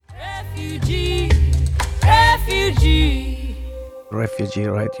Refugee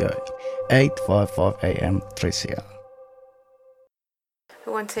Radio, 855 AM 3CR.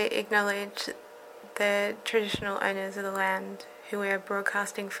 We want to acknowledge the traditional owners of the land who we are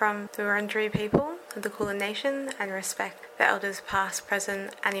broadcasting from, the Wurundjeri people of the Kulin Nation, and respect the elders past,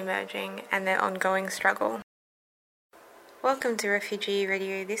 present and emerging and their ongoing struggle. Welcome to Refugee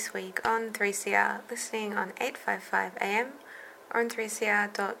Radio this week on 3CR, listening on 855 AM or on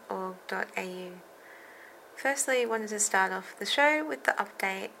 3cr.org.au. Firstly, I wanted to start off the show with the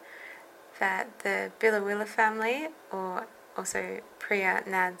update that the Biloela family, or also Priya,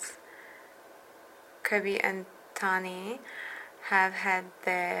 Nads, Kobe and Tani, have had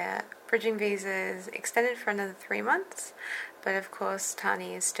their bridging visas extended for another 3 months, but of course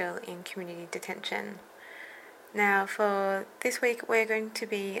Tani is still in community detention. Now for this week we're going to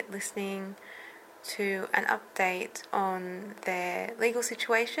be listening to an update on their legal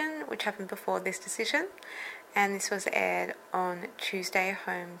situation, which happened before this decision, and this was aired on Tuesday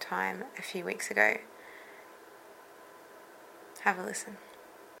home time a few weeks ago. Have a listen.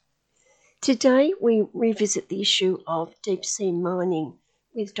 Today we revisit the issue of deep sea mining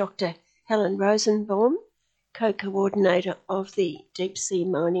with Dr. Helen Rosenbaum, co-coordinator of the Deep Sea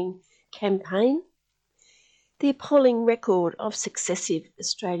Mining Campaign. The appalling record of successive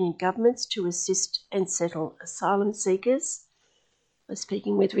Australian governments to assist and settle asylum seekers. We're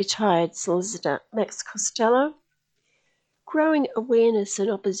speaking with retired solicitor Max Costello. Growing awareness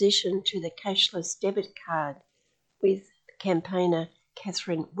and opposition to the cashless debit card with campaigner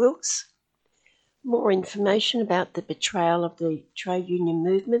Catherine Wilkes. More information about the betrayal of the trade union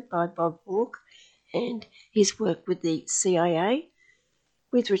movement by Bob Hawke and his work with the CIA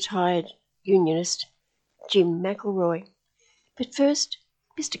with retired unionist Jim McElroy. But first,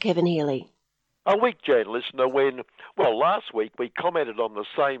 Mr. Kevin Healy. A weekday listener when, last week we commented on the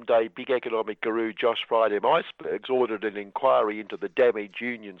same day big economic guru Josh Friedem Icebergs ordered an inquiry into the damage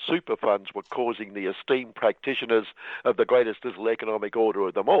union super funds were causing the esteemed practitioners of the greatest little economic order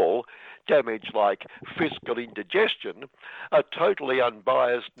of them all, damage like fiscal indigestion. A totally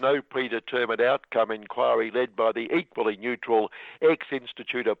unbiased, no predetermined outcome inquiry led by the equally neutral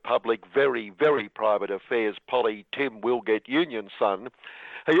ex-Institute of Public, very, very private affairs Polly Tim Wilgett union son.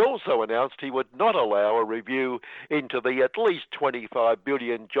 He also announced he would not allow a review into the at least 25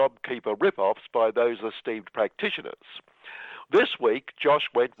 billion JobKeeper rip-offs by those esteemed practitioners. This week, Josh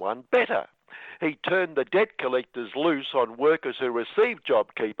went one better. He turned the debt collectors loose on workers who received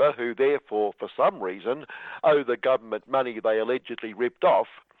JobKeeper, who therefore, for some reason, owe the government money they allegedly ripped off,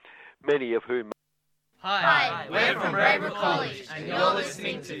 many of whom... Hi, we're from Braybrook College, and you're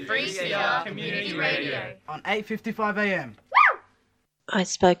listening to 3CR Community Radio on 8:55 AM. I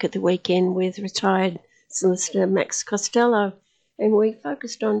spoke at the weekend with retired solicitor Max Costello, and we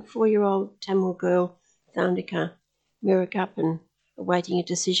focused on 4-year-old Tamil girl Thandika Miragappan awaiting a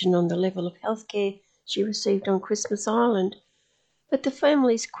decision on the level of healthcare she received on Christmas Island. But the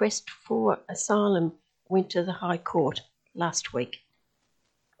family's quest for asylum went to the High Court last week.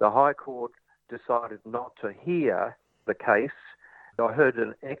 The High Court decided not to hear the case. I heard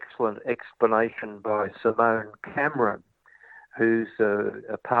an excellent explanation by Simone Cameron, who's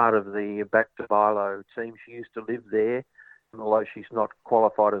a part of the Back to Bilo team. She used to live there. Although she's not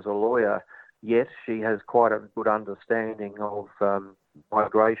qualified as a lawyer yet, she has quite a good understanding of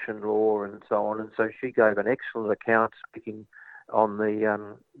migration law and so on. And so she gave an excellent account speaking on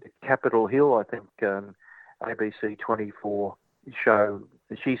the Capitol Hill, I think, ABC 24 show.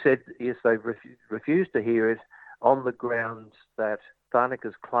 She said, yes, they've refused to hear it on the grounds that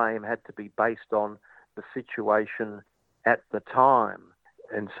Thandika's claim had to be based on the situation at the time.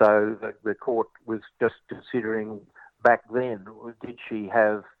 And so the court was just considering back then, did she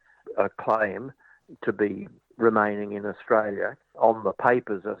have a claim to be remaining in Australia on the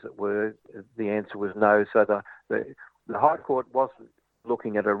papers, as it were? The answer was no. So the High Court wasn't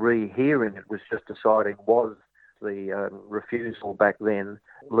looking at a rehearing, it was just deciding was the refusal back then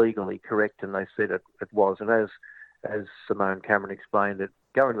legally correct, and they said it was. And as Simone Cameron explained it,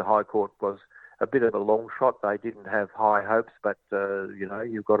 going to the High Court was a bit of a long shot. They didn't have high hopes, but,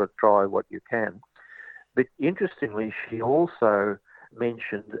 you've got to try what you can. But interestingly, she also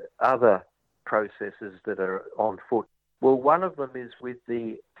mentioned other processes that are on foot. Well, one of them is with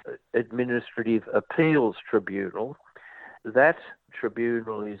the Administrative Appeals Tribunal. That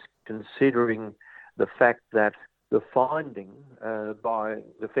tribunal is considering the fact that the finding by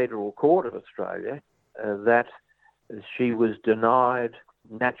the Federal Court of Australia that she was denied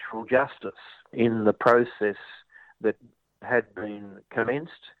natural justice in the process that had been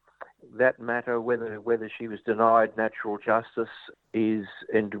commenced that matter, whether she was denied natural justice, is,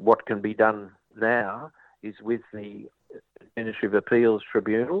 and what can be done now, is with the Administrative Appeals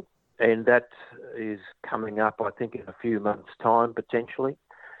Tribunal, and that is coming up, I think, in a few months' time, potentially.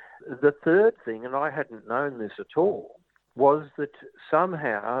 The third thing, and I hadn't known this at all, was that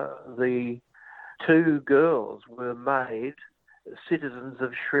somehow the two girls were made citizens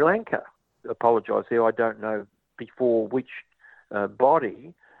of Sri Lanka. I apologise here, I don't know before which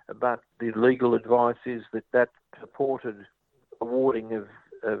body, but the legal advice is that purported awarding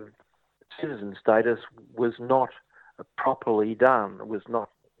of citizen status was not properly done, was not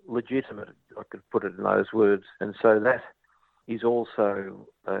legitimate, I could put it in those words, and so that is also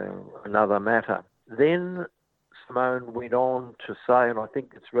another matter. Then Simone went on to say, and I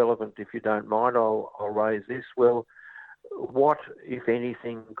think it's relevant, if you don't mind, I'll raise this, well, what, if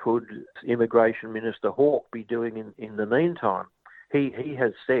anything, could Immigration Minister Hawke be doing in the meantime? He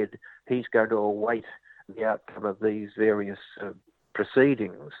has said he's going to await the outcome of these various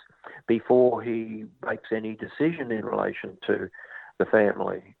proceedings before he makes any decision in relation to the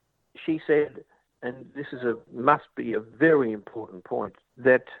family. She said, and this must be a very important point,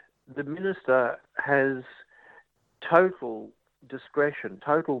 that the minister has total discretion,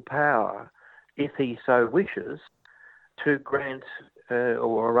 total power, if he so wishes, to grant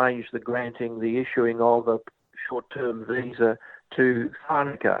or arrange the issuing of a short-term visa to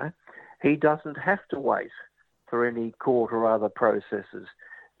Tharnaka. He doesn't have to wait for any court or other processes.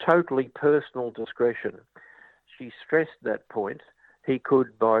 Totally personal discretion. She stressed that point. He could,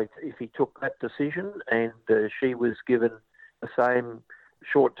 if he took that decision and she was given the same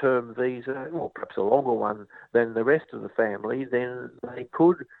short-term visa, or perhaps a longer one than the rest of the family, then they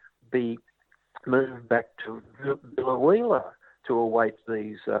could be moved back to Biloela to await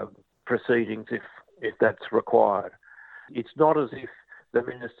these proceedings if that's required. It's not as if the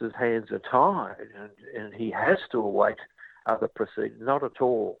minister's hands are tied and he has to await other proceedings. Not at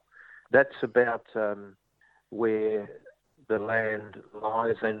all. That's about where the land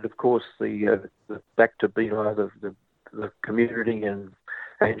lies, and of course the back to Bilo, the community, and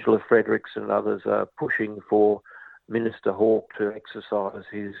Angela Fredericks and others are pushing for Minister Hawke to exercise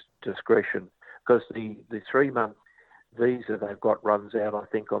his discretion, because the 3-month visa they've got runs out, I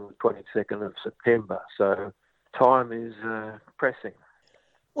think, on the 22nd of September. So time is pressing.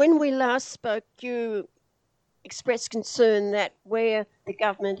 When we last spoke, you expressed concern that where the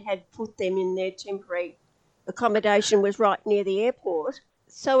government had put them in their temporary accommodation was right near the airport.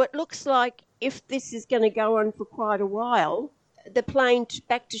 So it looks like if this is going to go on for quite a while, the plane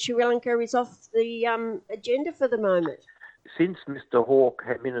back to Sri Lanka is off the agenda for the moment. Since Minister Hawke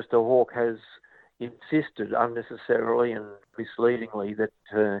has insisted unnecessarily and misleadingly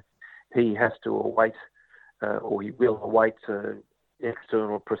that he has to await or he will await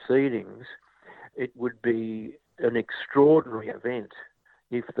external proceedings, it would be an extraordinary event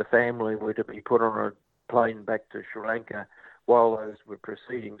if the family were to be put on a plane back to Sri Lanka while those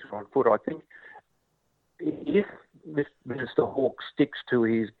proceedings were on foot. I think if Minister Hawke sticks to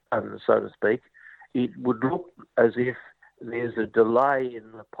his gun, so to speak, it would look as if there's a delay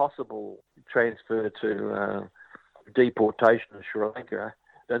in the possible transfer to deportation to Sri Lanka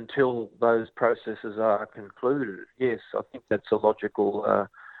until those processes are concluded. Yes, I think that's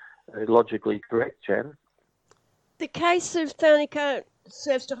logically correct, Jan. The case of Tharnaka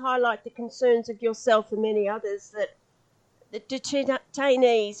serves to highlight the concerns of yourself and many others that the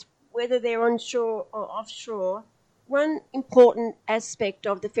detainees, whether they're onshore or offshore, one important aspect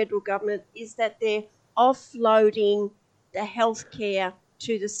of the federal government is that they're offloading the health care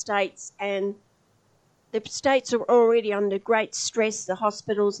to the states, and the states are already under great stress, the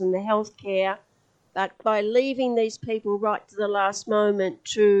hospitals and the health care, but by leaving these people right to the last moment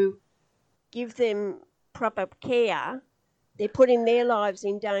to give them proper care, they're putting their lives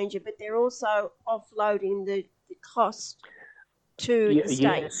in danger, but they're also offloading the cost to the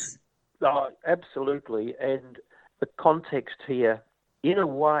states. Yes, absolutely. And the context here, in a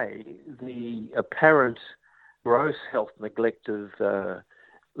way, the apparent gross health neglect of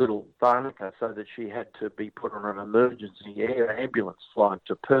little Tharnaka, so that she had to be put on an emergency air ambulance flight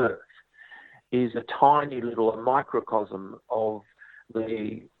to Perth, is a tiny little microcosm of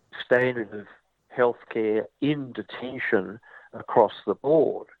the standard of healthcare in detention across the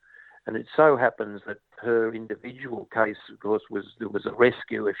board. And it so happens that her individual case, of course, there was a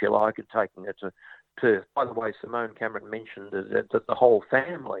rescue, if you like, and taking her to Perth. By the way, Simone Cameron mentioned that the whole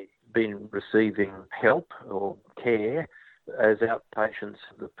family had been receiving help or care as outpatients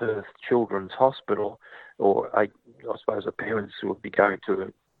of the Perth Children's Hospital, or I suppose the parents would be going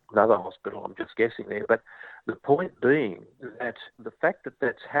to another hospital. I'm just guessing there. But the point being that the fact that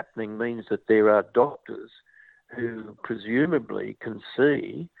that's happening means that there are doctors who presumably can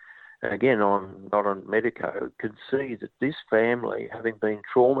see, again, not on Medico, can see that this family, having been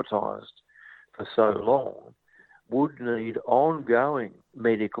traumatised for so long, would need ongoing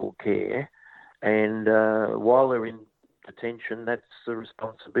medical care. And while they're in detention, that's the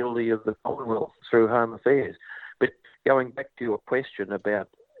responsibility of the Commonwealth through Home Affairs. But going back to your question about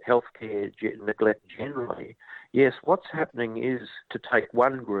healthcare neglect generally, yes, what's happening is, to take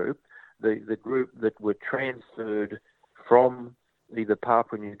one group, the group that were transferred from either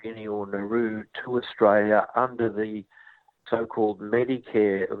Papua New Guinea or Nauru to Australia under the so-called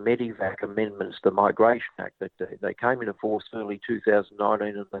Medicare or Medivac amendments, the Migration Act, that they came into force early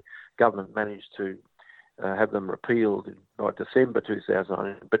 2019, and the government managed to have them repealed by December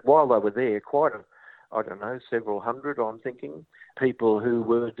 2019. But while they were there, several hundred, I'm thinking, people who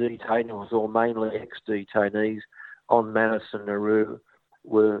were detainees or mainly ex-detainees on Manus and Nauru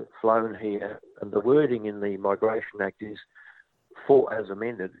were flown here. And the wording in the Migration Act is, for, as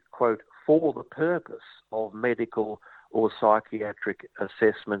amended, quote, for the purpose of medical or psychiatric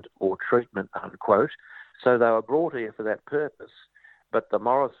assessment or treatment, unquote. So they were brought here for that purpose, but the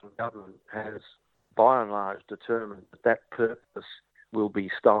Morrison government has, by and large, determined that that purpose will be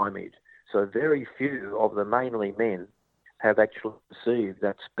stymied. So very few of the mainly men have actually received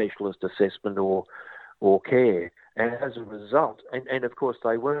that specialist assessment or care. And as a result, and of course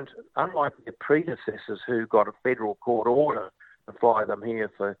they weren't, unlike their predecessors who got a federal court order to fly them here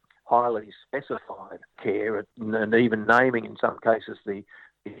for highly specified care, and even naming in some cases the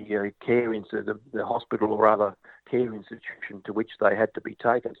care into the hospital or other care institution to which they had to be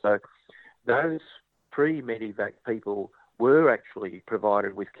taken. So those pre-Medivac people were actually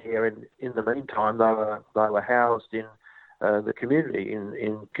provided with care, and in the meantime they were housed in the community,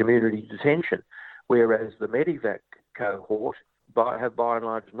 in community detention, whereas the Medivac cohort have by and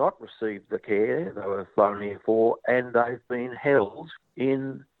large not received the care they were flown here for, and they've been held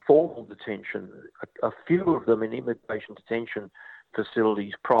in formal detention. A few of them in immigration detention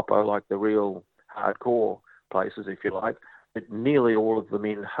facilities proper, like the real hardcore places, if you like, but nearly all of them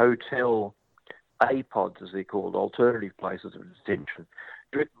in hotel APODs, as they're called, alternative places of detention.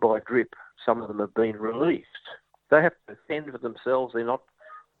 Drip by drip, some of them have been released. They have to fend for themselves. They're not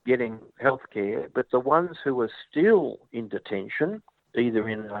getting health care, but the ones who are still in detention, either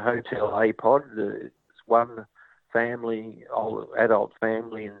in a hotel APOD, there's one family, adult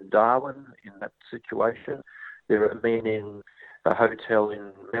family in Darwin in that situation. There are men in a hotel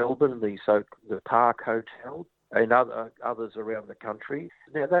in Melbourne, the Park Hotel, and others around the country.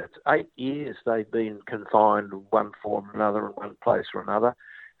 Now, that's 8 years they've been confined in one form or another, in one place or another,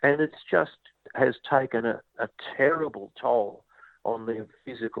 and it's just has taken a terrible toll on their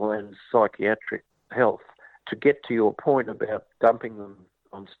physical and psychiatric health. To get to your point about dumping them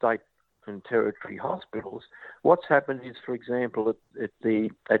on state and territory hospitals, what's happened is, for example,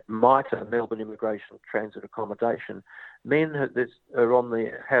 at MITA, Melbourne Immigration Transit Accommodation, men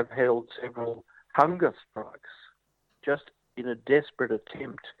have held several hunger strikes just in a desperate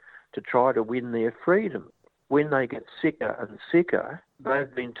attempt to try to win their freedom. When they get sicker and sicker,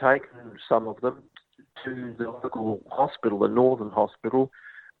 they've been taken, some of them, to the local hospital, the Northern Hospital,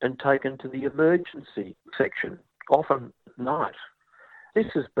 and taken to the emergency section, often at night.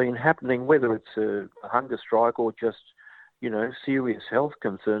 This has been happening, whether it's a hunger strike or just, serious health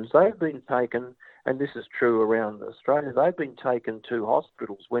concerns. They've been taken, and this is true around Australia, they've been taken to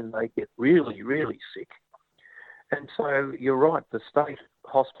hospitals when they get really, really sick. And so you're right, the state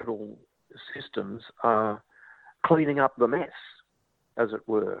hospital systems are cleaning up the mess, as it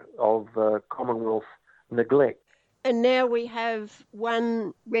were, of Commonwealth neglect. And now we have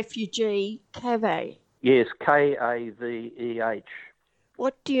one refugee, Kaveh. Yes, Kaveh.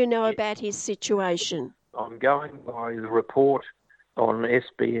 What do you know about his situation? I'm going by the report on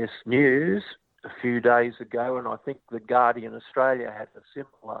SBS News a few days ago, and I think The Guardian Australia had a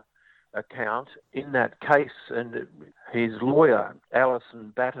similar account in that case. And his lawyer,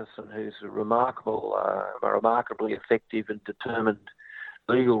 Alison Batterson, who's a remarkably effective and determined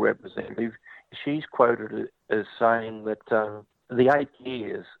legal representative, she's quoted as saying that the 8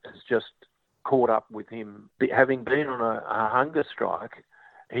 years has just caught up with him. Having been on a hunger strike,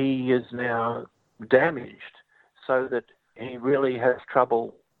 he is now damaged so that he really has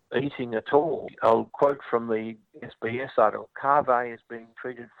trouble eating at all. I'll quote from the SBS article. Kaveh is being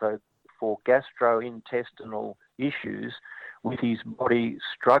treated for gastrointestinal issues, with his body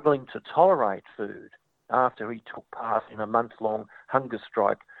struggling to tolerate food after he took part in a month-long hunger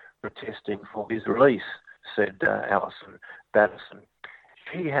strike protesting for his release, said Alison Batterson.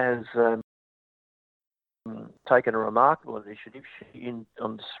 She has taken a remarkable initiative.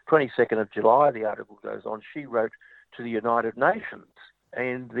 On the 22nd of July, the article goes on, she wrote to the United Nations,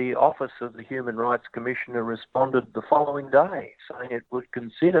 and the Office of the Human Rights Commissioner responded the following day, saying it would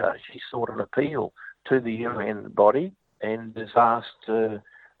consider. She sought an appeal to the UN body and has asked the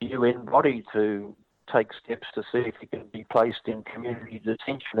UN body to take steps to see if he can be placed in community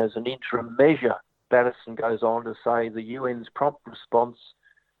detention as an interim measure. Batterson goes on to say the UN's prompt response,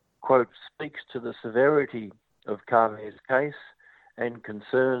 quote, speaks to the severity of Kave's case and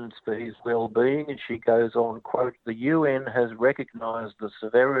concerns for his well-being. And she goes on, quote, the UN has recognised the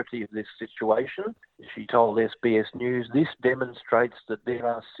severity of this situation. She told SBS News, this demonstrates that there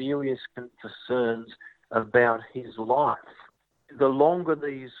are serious concerns about his life. The longer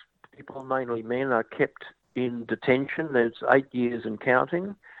these people, mainly men, are kept in detention, there's 8 years and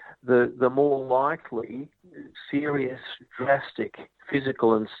counting, the more likely serious, drastic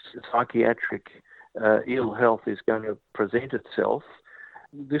physical and psychiatric ill health is going to present itself.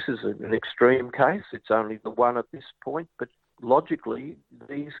 This is an extreme case. It's only the one at this point, but logically,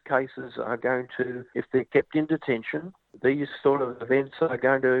 these cases are going to, if they're kept in detention, these sort of events are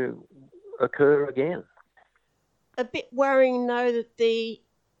going to occur again. A bit worrying, though, that the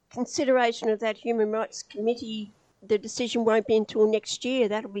consideration of that Human Rights Committee, the decision won't be until next year.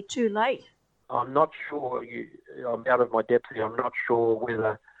 That'll be too late. I'm not sure, I'm out of my depth here, I'm not sure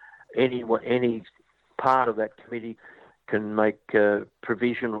whether any part of that committee can make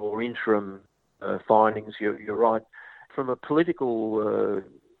provisional or interim findings. You're right. From a political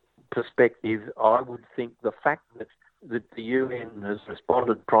perspective, I would think the fact that the UN has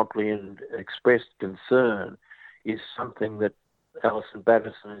responded promptly and expressed concern is something that Alison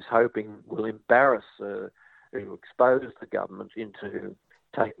Batterson is hoping will embarrass expose the government into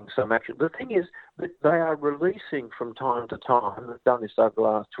taking some action. The thing is that they are releasing from time to time, they've done this over the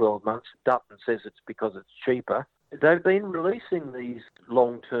last 12 months, Dutton says it's because it's cheaper. They've been releasing these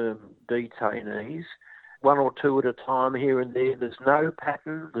long-term detainees, one or two at a time here and there. There's no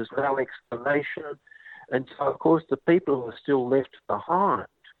pattern, there's no explanation. And so, of course, the people who are still left behind,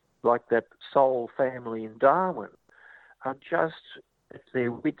 like that Soul family in Darwin, are just at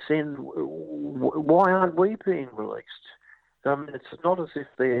their wits' end. Why aren't we being released? I mean, it's not as if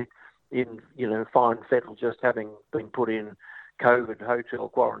they're in, fine fettle, just having been put in COVID hotel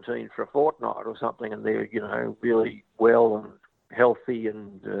quarantine for a fortnight or something, and they're, really well and healthy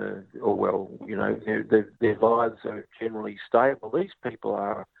and, their lives are generally stable. These people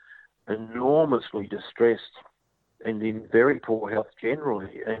are enormously distressed and in very poor health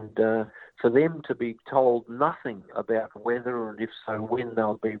generally, and for them to be told nothing about whether and if so when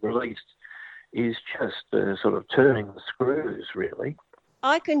they'll be released is just sort of turning the screws, really.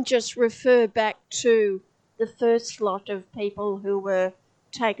 I can just refer back to the first lot of people who were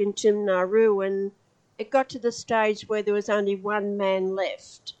taken to Nauru, and it got to the stage where there was only one man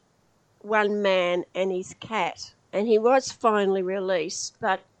left, one man and his cat, and he was finally released.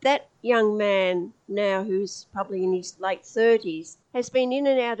 But that young man now, who's probably in his late 30s, has been in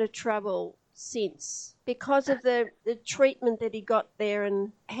and out of trouble since because of the treatment that he got there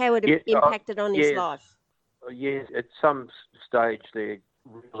and how it impacted on his life. Yes, at some stage there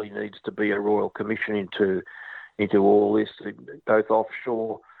really needs to be a royal commission into all this, both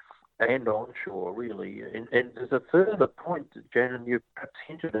offshore and onshore, really. And there's a further point, Jan, and you perhaps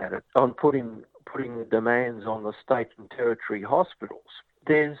hinted at it, on putting the demands on the state and territory hospitals.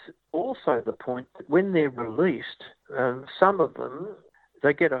 There's also the point that when they're released, some of them,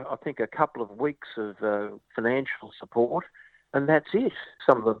 they get, I think, a couple of weeks of financial support, and that's it.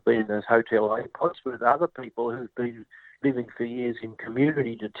 Some of them have been in those hotel APODs, but other people who've been living for years in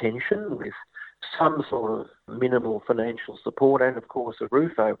community detention with some sort of minimal financial support and, of course, a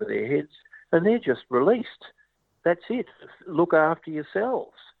roof over their heads, and they're just released. That's it. Look after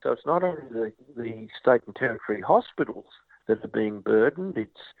yourselves. So it's not only the state and territory hospitals that are being burdened,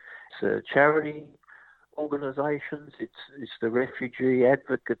 it's charity organisations, it's the refugee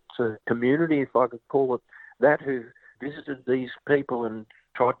advocate community, if I could call it that, who visited these people and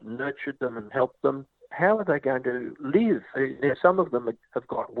tried to nurture them and help them. How are they going to live? Now, some of them have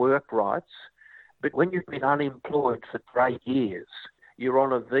got work rights, but when you've been unemployed for 8 years, you're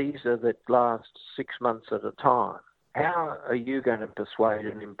on a visa that lasts 6 months at a time. How are you going to persuade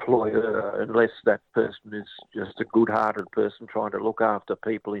an employer, unless that person is just a good-hearted person trying to look after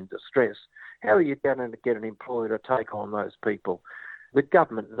people in distress? How are you going to get an employer to take on those people? The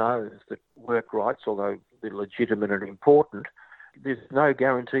government knows that work rights, although they're legitimate and important, there's no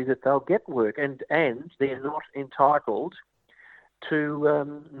guarantee that they'll get work, and they're not entitled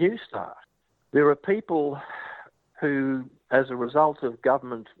to New Start. There are people who as a result of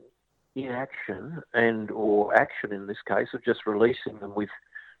government inaction or action in this case of just releasing them with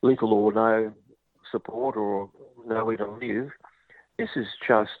little or no support or nowhere to live. This is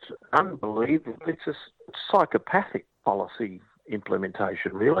just unbelievable. It's a psychopathic policy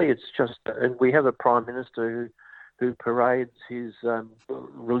implementation, really. It's just, and we have a Prime Minister who parades his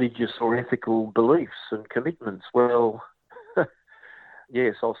religious or ethical beliefs and commitments. Well,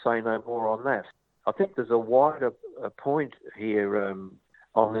 yes, I'll say no more on that. I think there's a wider point here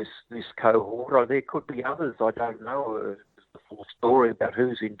on this cohort. There could be others, I don't know, the full story about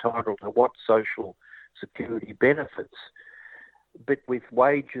who's entitled to what social security benefits. But with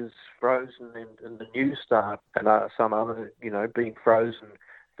wages frozen and the New Start and some other, being frozen,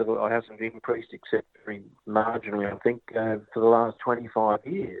 that hasn't increased except very marginally, I think, for the last 25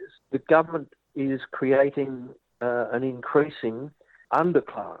 years, the government is creating an increasing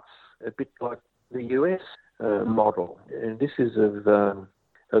underclass, a bit like the US model. And this is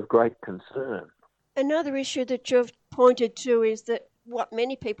of great concern. Another issue that you've pointed to is that what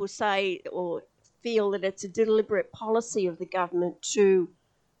many people say or feel that it's a deliberate policy of the government to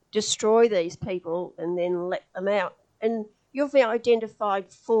destroy these people and then let them out. And you've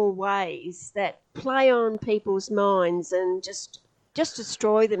identified 4 ways that play on people's minds and just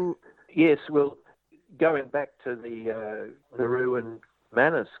destroy them. Yes, well, going back to the Nauru and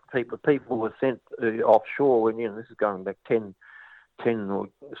Manus, people were sent offshore, and this is going back 10 or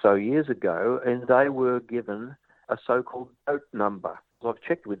so years ago, and they were given a so-called boat number. I've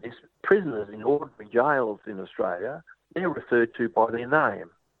checked with this. Prisoners in ordinary jails in Australia, they're referred to by their name.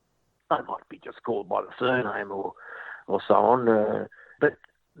 They might be just called by the surname or so on. But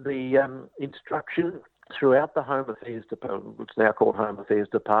the instruction throughout the Home Affairs Department, which is now called Home Affairs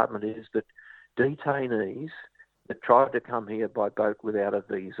Department, is that detainees that try to come here by boat without a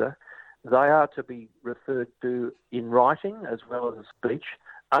visa, they are to be referred to in writing as well as speech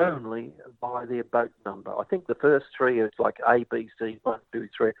only by their boat number. I think the first 3 is like A, B, C, 1, 2,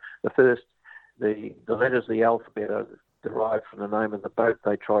 3. The first, the letters of the alphabet are derived from the name of the boat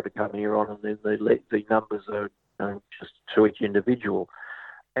they try to come here on, and then the numbers are just to each individual.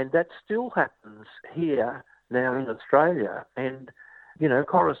 And that still happens here now in Australia. And,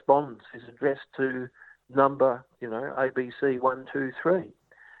 correspondence is addressed to number, ABC 1, 2, 3,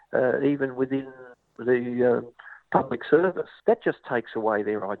 even within the public service. That just takes away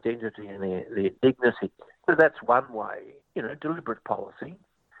their identity and their dignity. So that's one way, deliberate policy,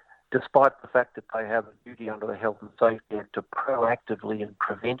 despite the fact that they have a duty under the Health and Safety Act to proactively and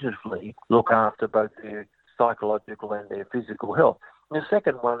preventively look after both their psychological and their physical health. And the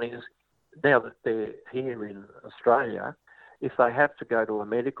second one is, now that they're here in Australia, if they have to go to a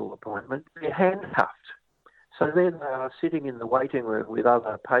medical appointment, they're handcuffed. So then they are sitting in the waiting room with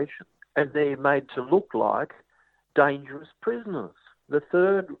other patients, and they're made to look like dangerous prisoners. The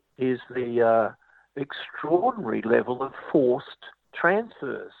third is the extraordinary level of forced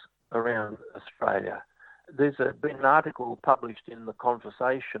transfers around Australia. There's been an article published in The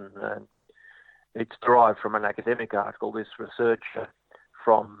Conversation, and it's derived from an academic article. This researcher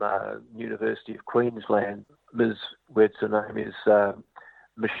from University of Queensland, what's her name is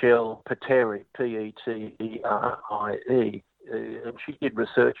Michelle Peteri, Petrie, and she did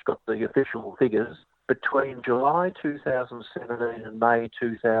research, got the official figures. Between July 2017 and May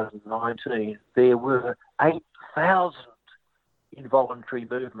 2019, there were 8,000 involuntary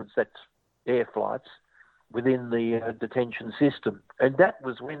movements, that's air flights, within the detention system. And that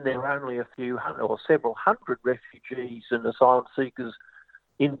was when there were only a few hundred or several hundred refugees and asylum seekers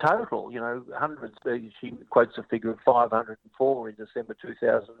in total, hundreds. She quotes a figure of 504 in December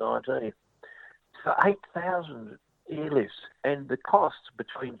 2019. So 8,000 airlifts, and the cost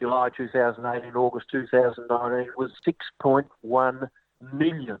between July 2018 and August 2019 was $6.1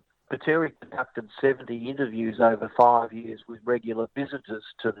 million. Peteri conducted 70 interviews over 5 years with regular visitors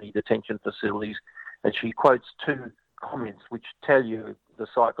to the detention facilities, and she quotes 2 comments which tell you the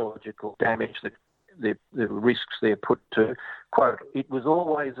psychological damage, the risks they're put to. Quote, "It was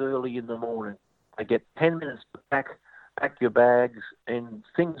always early in the morning. They get 10 minutes to pack your bags, and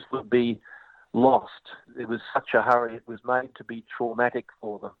things would be lost. There was such a hurry, it was made to be traumatic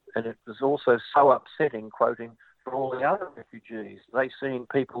for them. And it was also so upsetting," quoting, "for all the other refugees. They seeing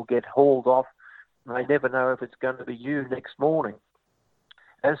people get hauled off, and they never know if it's going to be you next morning."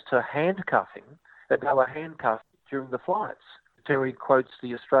 As to handcuffing, that they were handcuffed during the flights. Terry quotes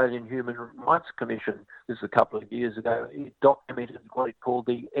the Australian Human Rights Commission, this is a couple of years ago. It documented what it called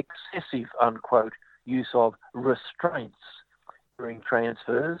the excessive, unquote, use of restraints during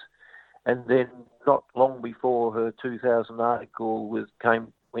transfers. And then not long before her 2000 article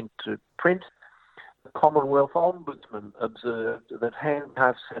went to print, the Commonwealth Ombudsman observed that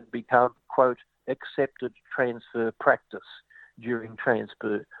handcuffs had become, quote, accepted transfer practice during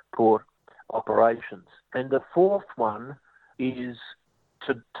transport operations. And the fourth one is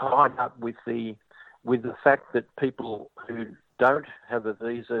to tie up with the fact that people who don't have a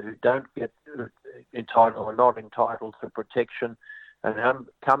visa, who don't get entitled or not entitled to protection, and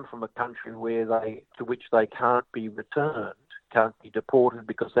come from a country to which they can't be returned, can't be deported,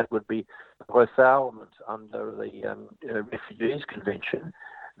 because that would be refoulement under the Refugees Convention.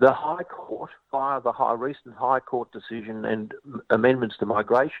 The High Court, via the recent High Court decision and amendments to the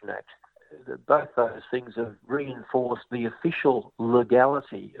Migration Act, both those things have reinforced the official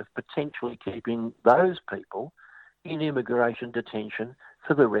legality of potentially keeping those people in immigration detention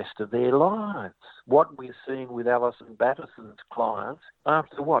for the rest of their lives. What we're seeing with Alison Batterson's clients,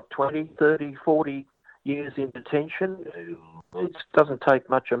 after 20, 30, 40 years in detention, it doesn't take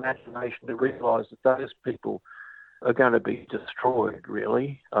much imagination to realise that those people are going to be destroyed,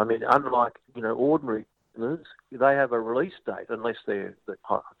 really. I mean, unlike, ordinary prisoners, they have a release date, unless they're the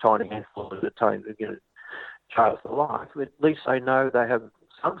tiny handful that detained, charged for life. But at least they know they have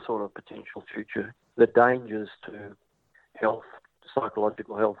some sort of potential future. The dangers to health,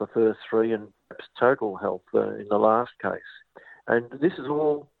 psychological health, the first three, and perhaps total health in the last case. And this is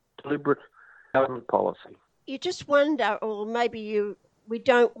all deliberate government policy. You just wonder, or maybe we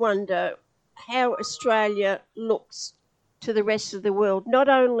don't wonder, how Australia looks to the rest of the world, not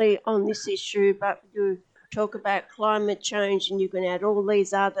only on this issue, but you talk about climate change and you can add all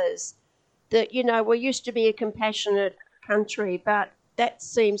these others, that, we used to be a compassionate country, but that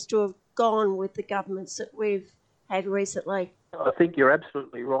seems to have gone with the governments that we've had recently. I think you're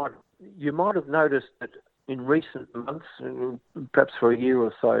absolutely right. You might have noticed that in recent months, perhaps for a year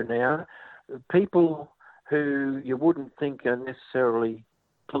or so now, people who you wouldn't think are necessarily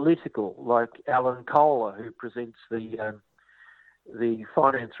political, like Alan Kohler, who presents the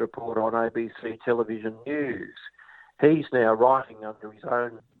finance report on ABC Television News. He's now writing under his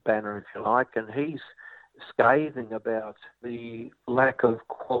own banner, if you like, and he's scathing about the lack of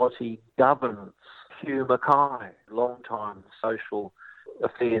quality governance. Hugh Mackay, long-time social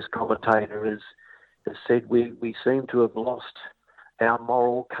affairs commentator, has said we seem to have lost our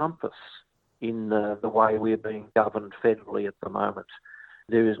moral compass in the way we're being governed federally at the moment.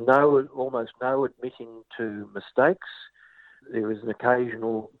 There is almost no admitting to mistakes. There is an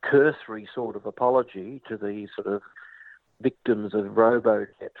occasional cursory sort of apology to the sort of victims of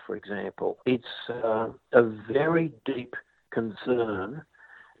robo-debt, for example. It's a very deep concern.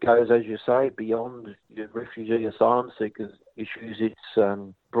 It goes, as you say, beyond refugee asylum seekers issues. It's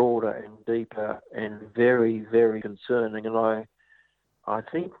broader and deeper and very, very concerning. And I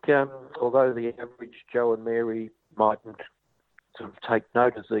think, although the average Joe and Mary mightn't sort of take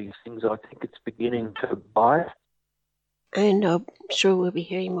note of these things, I think it's beginning to bite. And I'm sure we'll be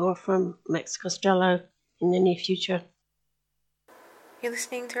hearing more from Max Costello in the near future. You're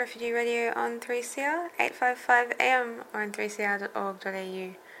listening to Refugee Radio on 3CR, 855 AM or on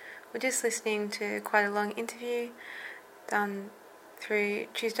 3cr.org.au. We're just listening to quite a long interview done through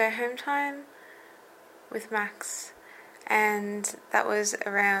Tuesday Home Time with Max, and that was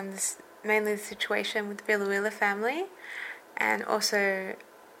around mainly the situation with the Biloela family and also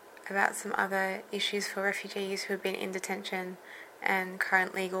about some other issues for refugees who have been in detention and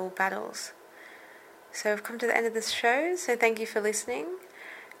current legal battles. So we've come to the end of this show, so thank you for listening,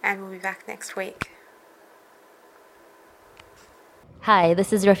 and we'll be back next week. Hi,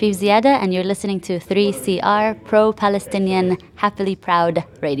 this is Rafif Ziada, and you're listening to 3CR, pro-Palestinian, happily proud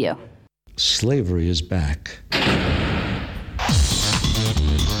radio. Slavery is back.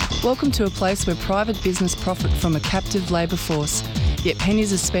 Welcome to a place where private business profit from a captive labour force, yet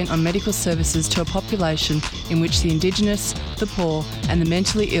pennies are spent on medical services to a population in which the Indigenous, the poor and the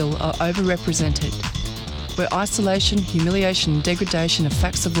mentally ill are overrepresented. Where isolation, humiliation and degradation are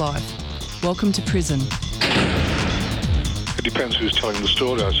facts of life. Welcome to prison. It depends who's telling the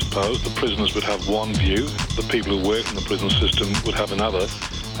story, I suppose. The prisoners would have one view, the people who work in the prison system would have another,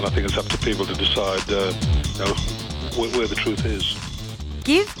 and I think it's up to people to decide where the truth is.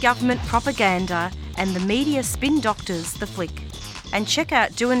 Give government propaganda and the media spin doctors the flick. And check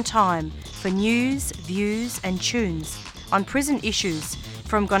out Doin' Time for news, views and tunes on prison issues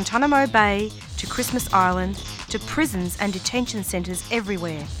from Guantanamo Bay to Christmas Island to prisons and detention centres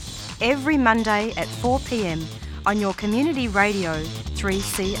everywhere. Every Monday at 4 p.m. on your community radio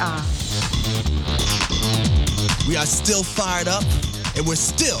 3CR. We are still fired up and we're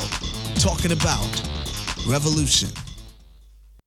still talking about revolution.